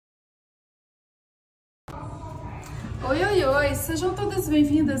Oi, oi, oi! Sejam todas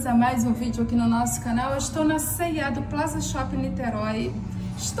bem-vindas a mais um vídeo aqui no nosso canal. Eu estou na C&A do Plaza Shopping Niterói.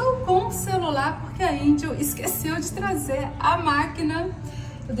 Estou com o celular porque a Índio esqueceu de trazer a máquina.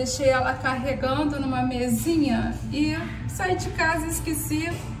 Eu deixei ela carregando numa mesinha e saí de casa e esqueci.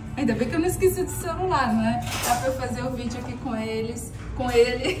 Ainda bem que eu não esqueci do celular, né? Dá pra eu fazer o vídeo aqui com ele.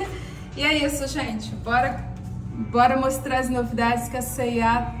 E é isso, gente. Bora mostrar as novidades que a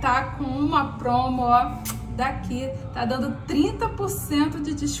C&A tá com uma promo, ó. Daqui tá dando 30%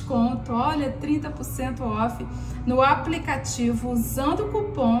 de desconto, olha, 30% off no aplicativo usando o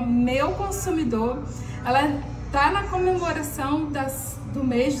cupom Meuconsumidor. Ela tá na comemoração do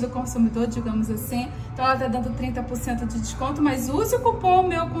mês do consumidor, digamos assim, então ela tá dando 30% de desconto, mas use o cupom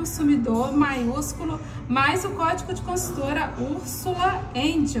Meuconsumidor maiúsculo, mais o código de consultora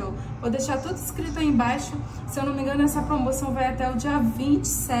Ursulaangel. Vou deixar tudo escrito aí embaixo. Se eu não me engano, essa promoção vai até o dia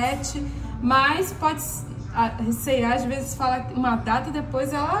 27, mas pode... A C&A às vezes fala uma data e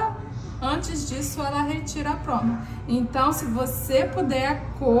depois antes disso ela retira a promo. Então, se você puder,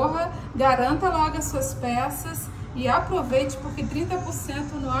 corra, garanta logo as suas peças e aproveite, porque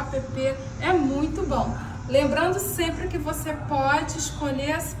 30% no app é muito bom. Lembrando sempre que você pode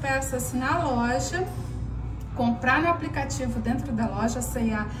escolher as peças na loja, comprar no aplicativo dentro da loja. A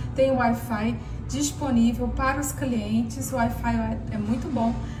C&A tem Wi-Fi disponível para os clientes, o Wi-Fi é muito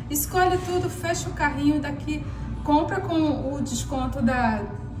bom. Escolhe tudo, fecha o carrinho daqui, compra com o desconto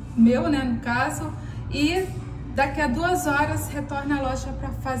meu, né, no caso, e daqui a 2 horas retorna à loja para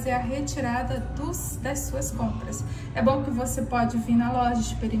fazer a retirada das suas compras. É bom que você pode vir na loja,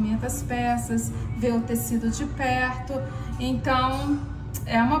 experimenta as peças, ver o tecido de perto, então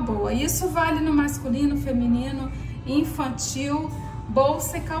é uma boa. Isso vale no masculino, feminino, infantil,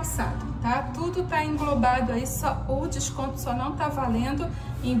 bolsa e calçado, tá? Tudo tá englobado aí, só o desconto só não tá valendo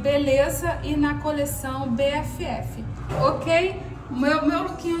em beleza e na coleção BFF, ok? Meu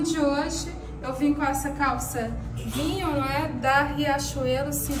lookinho de hoje, eu vim com essa calça vinho, não é? Da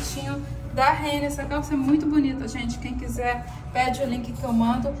Riachuelo, cintinho da Renner. Essa calça é muito bonita, gente. Quem quiser, pede o link que eu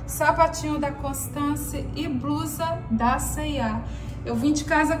mando. Sapatinho da Constance e blusa da C&A. Eu vim de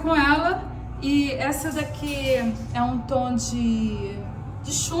casa com ela e essa daqui é um tom de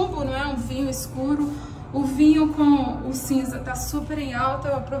chumbo, não é? Um vinho escuro. O vinho com o cinza tá super em alta.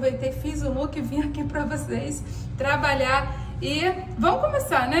 Eu aproveitei, fiz o look e vim aqui pra vocês trabalhar. E vamos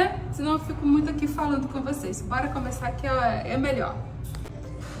começar, né? Senão eu fico muito aqui falando com vocês. Bora começar que é melhor.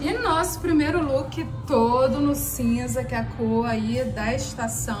 E nosso primeiro look todo no cinza, que é a cor aí da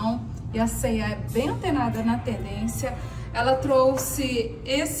estação. E a C&A é bem antenada na tendência. Ela trouxe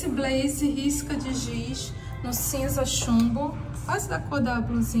esse blazer risca de giz no cinza chumbo, quase da cor da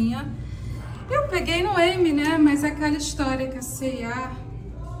blusinha. Eu peguei no M, né? Mas é aquela história que a C&A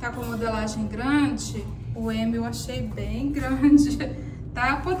tá com modelagem grande. O M eu achei bem grande,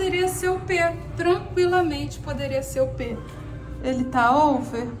 tá? Poderia ser o P, tranquilamente poderia ser o P. Ele tá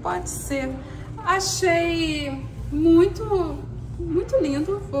over? Pode ser. Achei muito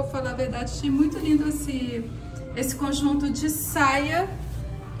lindo, vou falar a verdade. Achei muito lindo esse conjunto de saia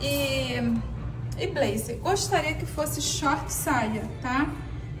e blazer. Gostaria que fosse short saia, tá?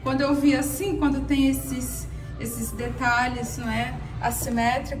 Quando eu vi assim, quando tem esses detalhes, não é?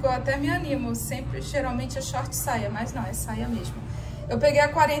 Assimétrico, eu até me animo. Geralmente é short saia, mas não, é saia mesmo. Eu peguei a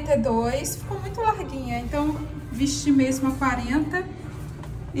 42, ficou muito larguinha, então vesti mesmo a 40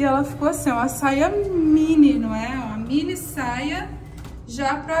 e ela ficou assim, uma saia mini, não é? Uma mini saia,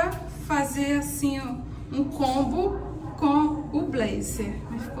 já pra fazer assim um combo com o blazer.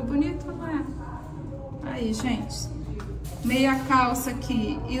 Mas ficou bonito, não é? Aí, gente. Meia calça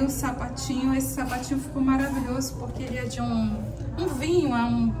aqui e o sapatinho. Esse sapatinho ficou maravilhoso porque ele é de um vinho, é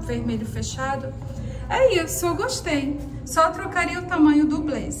um vermelho fechado. É isso, eu gostei. Só trocaria o tamanho do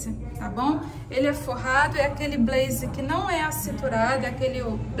blazer, tá bom? Ele é forrado, é aquele blazer que não é acinturado, é aquele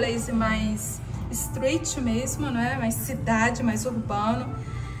blazer mais street mesmo, não é? Mais cidade, mais urbano.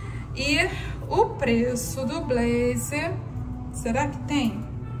 E o preço do blazer, será que tem?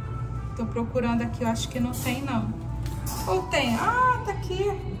 Tô procurando aqui, eu acho que não tem não. Ou tem? Ah, tá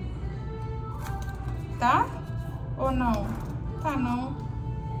aqui. Tá? Ou não? Tá não.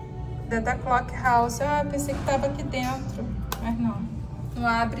 Da Clock House. Ah, pensei que tava aqui dentro. Mas não. Não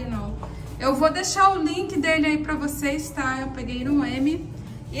abre não. Eu vou deixar o link dele aí pra vocês, tá? Eu peguei no M.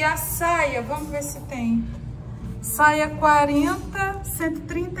 E a saia, vamos ver se tem. Saia 40,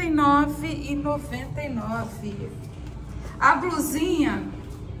 139,99. A blusinha,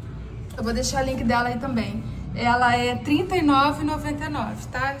 eu vou deixar o link dela aí também. Ela é R$ 39,99,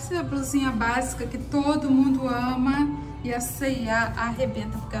 tá? Essa é a blusinha básica que todo mundo ama e a C&A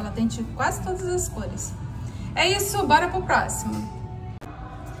arrebenta, porque ela tem de quase todas as cores. É isso, bora pro próximo.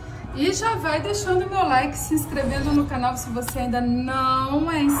 E já vai deixando meu like, se inscrevendo no canal se você ainda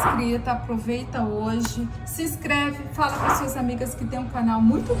não é inscrita, aproveita hoje, se inscreve, fala para suas amigas que tem um canal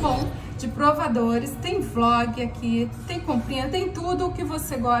muito bom de provadores, tem vlog aqui, tem comprinha, tem tudo o que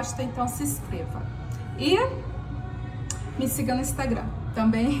você gosta, então se inscreva. E me siga no Instagram,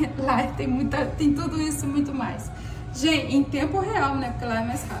 também lá tem tudo isso e muito mais. Gente, em tempo real, né, porque lá é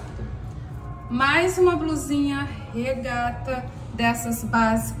mais rápido. Mais uma blusinha regata, dessas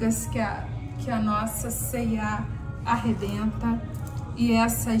básicas que a nossa C&A arrebenta, e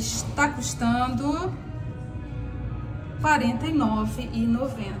essa está custando R$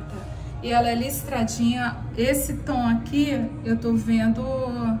 49,90 e ela é listradinha. Esse tom aqui eu estou vendo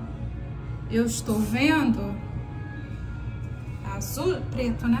azul,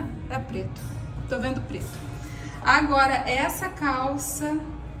 preto, né? É preto, tô vendo preto. Agora essa calça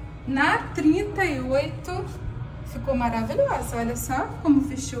na 38 ficou maravilhosa, olha só como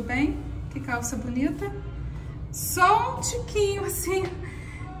vestiu bem, que calça bonita. Só um tiquinho assim,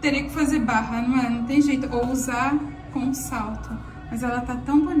 teria que fazer barra, não é? Não tem jeito, ou usar com salto. Mas ela tá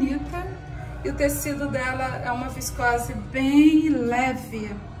tão bonita e o tecido dela é uma viscose bem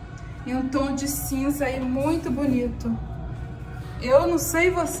leve e um tom de cinza aí muito bonito. Eu não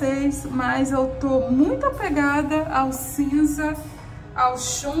sei vocês, mas eu tô muito apegada ao cinza, ao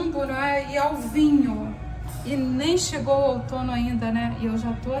chumbo, né? E ao vinho. E nem chegou o outono ainda, né? E eu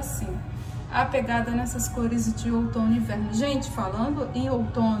já tô assim, apegada nessas cores de outono e inverno. Gente, falando em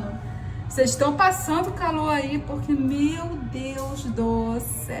outono, vocês estão passando calor aí, porque, meu Deus do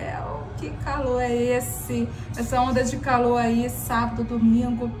céu, que calor é esse? Essa onda de calor aí, sábado,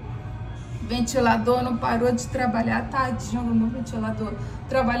 domingo, ventilador não parou de trabalhar, tadinho no ventilador,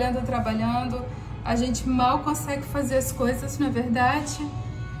 trabalhando, a gente mal consegue fazer as coisas, não é verdade?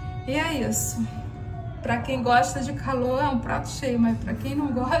 E é isso. Pra quem gosta de calor é um prato cheio, mas pra quem não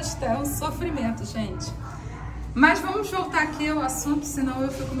gosta é um sofrimento, gente. Mas vamos voltar aqui ao assunto, senão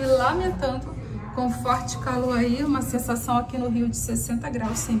eu fico me lamentando com forte calor aí, uma sensação aqui no Rio de 60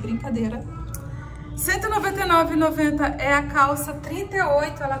 graus, sem brincadeira. R$ 199,90 é a calça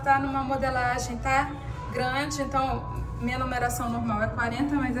 38, ela tá numa modelagem, tá? Grande, então minha numeração normal é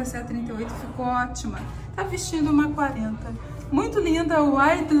 40, mas essa é a 38, ficou ótima. Tá vestindo uma 40. Muito linda,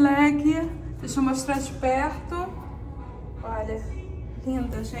 wide leg. Deixa eu mostrar de perto. Olha,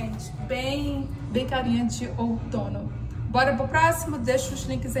 linda, gente. Bem carinha de outono. Bora pro próximo? Deixo os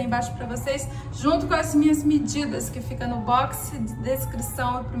links aí embaixo pra vocês, junto com as minhas medidas, que fica no box de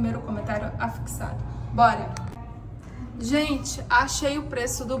descrição e primeiro comentário afixado. Bora! Gente, achei o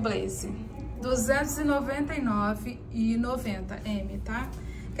preço do blazer. R$ 299,90 M, tá?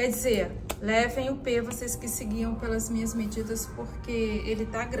 Quer dizer, levem o P, vocês que seguiam pelas minhas medidas, porque ele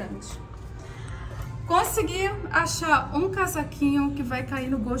tá grande. Consegui achar um casaquinho que vai cair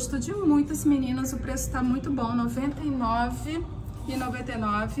no gosto de muitas meninas, o preço tá muito bom, R$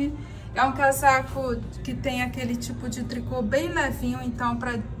 99,99. É um casaco que tem aquele tipo de tricô bem levinho, então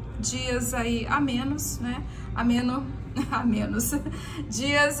para dias aí a menos, né?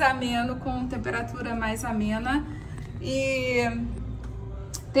 Dias ameno, com temperatura mais amena. E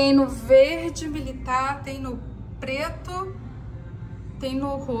tem no verde militar, tem no preto, tem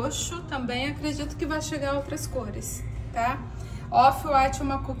no roxo também, acredito que vai chegar outras cores, tá? Off-white é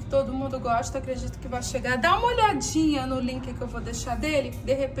uma cor que todo mundo gosta, acredito que vai chegar. Dá uma olhadinha no link que eu vou deixar dele,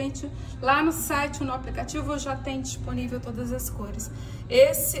 de repente lá no site, no aplicativo, já tem disponível todas as cores.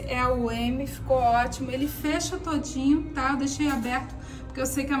 Esse é o M, ficou ótimo, ele fecha todinho, tá? Eu deixei aberto, porque eu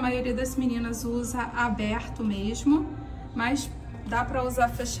sei que a maioria das meninas usa aberto mesmo, mas dá pra usar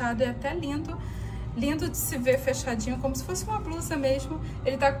fechado, é até lindo. Lindo de se ver fechadinho, como se fosse uma blusa mesmo.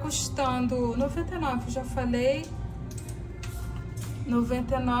 Ele tá custando R$ 99, já falei.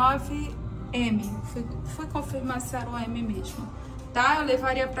 99 M. Fui confirmar se era o M mesmo, tá? Eu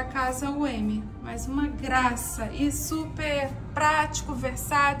levaria pra casa o M, mas uma graça e super prático,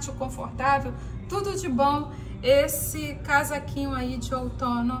 versátil, confortável, tudo de bom. Esse casaquinho aí de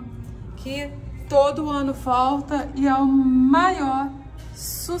outono que todo ano volta e é o maior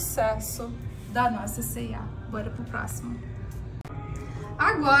sucesso da nossa C&A. Bora pro próximo.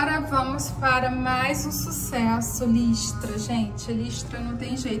 Agora vamos para mais um sucesso, listra, gente. Listra não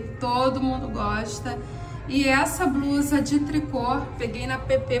tem jeito, todo mundo gosta. E essa blusa de tricô, peguei na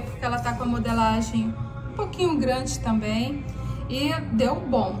PP porque ela tá com a modelagem um pouquinho grande também. E deu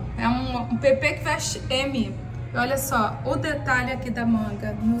bom, é um PP que veste M. Olha só, o detalhe aqui da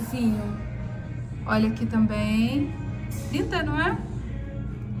manga, no vinho. Olha aqui também, linda, não é?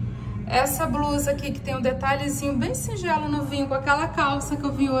 Essa blusa aqui que tem um detalhezinho bem singelo no vinho, com aquela calça que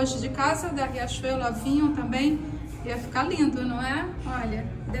eu vim hoje de casa da Riachuelo, a vinho também, ia ficar lindo, não é? Olha,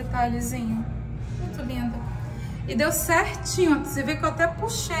 detalhezinho, muito lindo. E deu certinho, você vê que eu até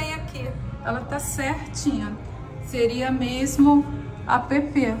puxei aqui, ela tá certinha, seria mesmo a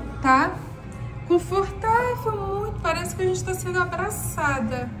PP, tá? Confortável, muito, parece que a gente tá sendo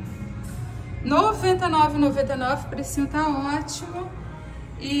abraçada. R$ 99,99, o precinho tá ótimo.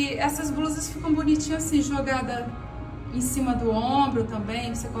 E essas blusas ficam bonitinhas assim, jogada em cima do ombro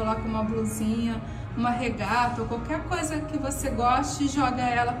também. Você coloca uma blusinha, uma regata ou qualquer coisa que você goste e joga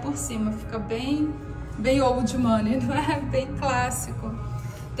ela por cima. Fica bem old money, não é? Bem clássico.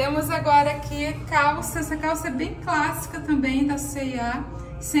 Temos agora aqui calça. Essa calça é bem clássica também da C&A.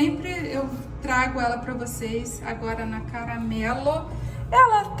 Sempre eu trago ela para vocês agora na caramelo.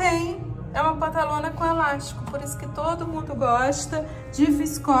 Ela é uma pantalona com elástico, por isso que todo mundo gosta de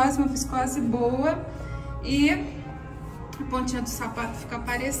viscose, uma viscose boa. E a pontinha do sapato fica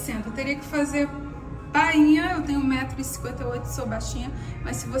aparecendo. Eu teria que fazer bainha, eu tenho 1,58 m, sou baixinha,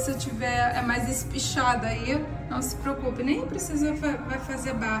 mas se você tiver mais espichada aí, não se preocupe, nem precisa vai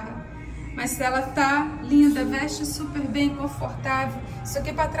fazer barra. Mas ela tá linda, veste super bem, confortável. Isso aqui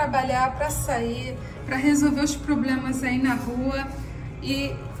é para trabalhar, para sair, para resolver os problemas aí na rua.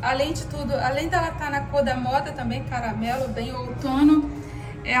 E além de tudo, além dela estar na cor da moda também, caramelo, bem outono,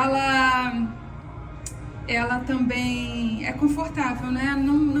 ela também é confortável, né?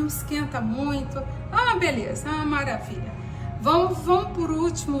 Não esquenta muito. É uma beleza, é uma maravilha. Vamos por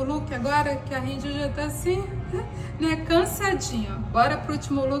último look agora, que a gente já tá assim, né, cansadinho. Bora pro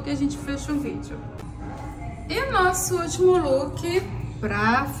último look e a gente fecha o vídeo. E nosso último look,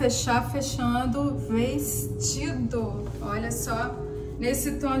 pra fechando, vestido. Olha só,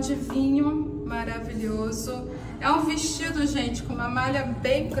 nesse tom de vinho maravilhoso. É um vestido, gente, com uma malha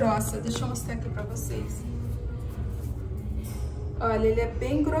bem grossa. Deixa eu mostrar aqui pra vocês. Olha, ele é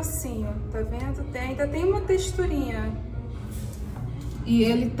bem grossinho, tá vendo? Ainda tem uma texturinha. E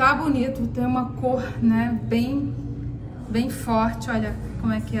ele tá bonito, tem uma cor, né, bem forte. Olha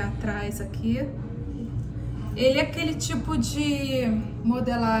como é que é atrás aqui. Ele é aquele tipo de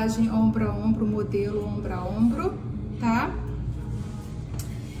modelagem ombro a ombro, modelo ombro a ombro, tá?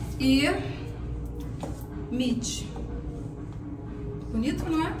 E mid. Bonito,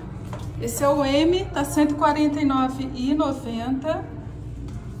 não é? Esse é o M, tá R$ 149,90.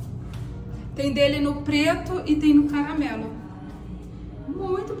 Tem dele no preto e tem no caramelo.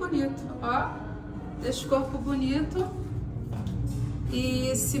 Muito bonito, ó. Deixa o corpo bonito.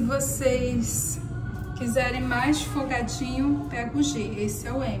 E se vocês quiserem mais folgadinho, pega o G. Esse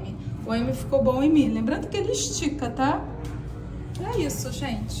é o M. O M ficou bom em mim. Lembrando que ele estica, tá? É isso,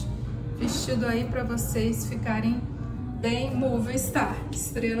 gente. Vestido aí pra vocês ficarem bem movie star,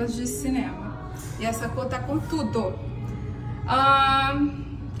 estrelas de cinema. E essa cor tá com tudo. O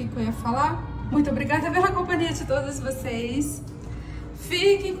que eu ia falar? Muito obrigada pela companhia de todos vocês.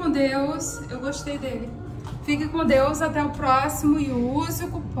 Fiquem com Deus. Eu gostei dele. Fiquem com Deus, até o próximo e use o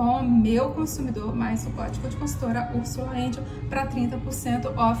cupom Meuconsumidor mais o código de consultora Ursulaangel para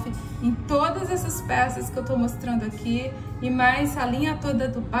 30% off em todas essas peças que eu tô mostrando aqui e mais a linha toda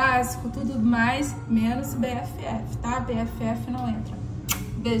do básico, tudo mais, menos BFF, tá? BFF não entra.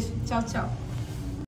 Beijo, tchau, tchau.